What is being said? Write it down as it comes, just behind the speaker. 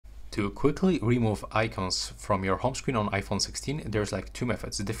To quickly remove icons from your home screen on iPhone 16, there's like two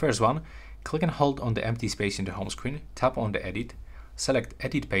methods. The first one, click and hold on the empty space in the home screen, tap on the edit, select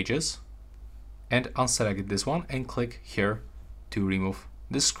edit pages, and unselect this one and click here to remove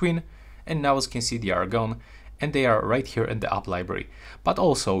the screen. And now as you can see, they are gone and they are right here in the app library. But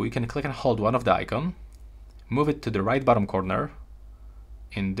also you can click and hold one of the icon, move it to the right bottom corner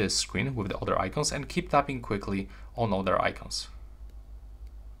in this screen with the other icons and keep tapping quickly on other icons.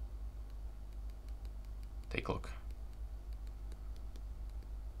 Take a look.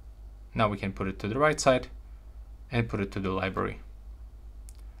 Now we can put it to the right side and put it to the library.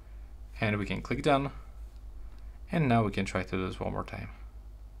 And we can click done. And now we can try to do this one more time.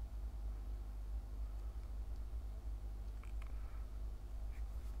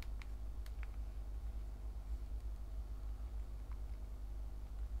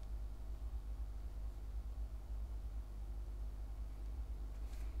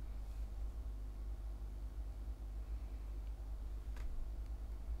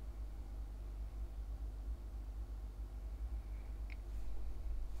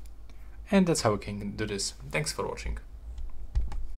 And that's how we can do this. Thanks for watching.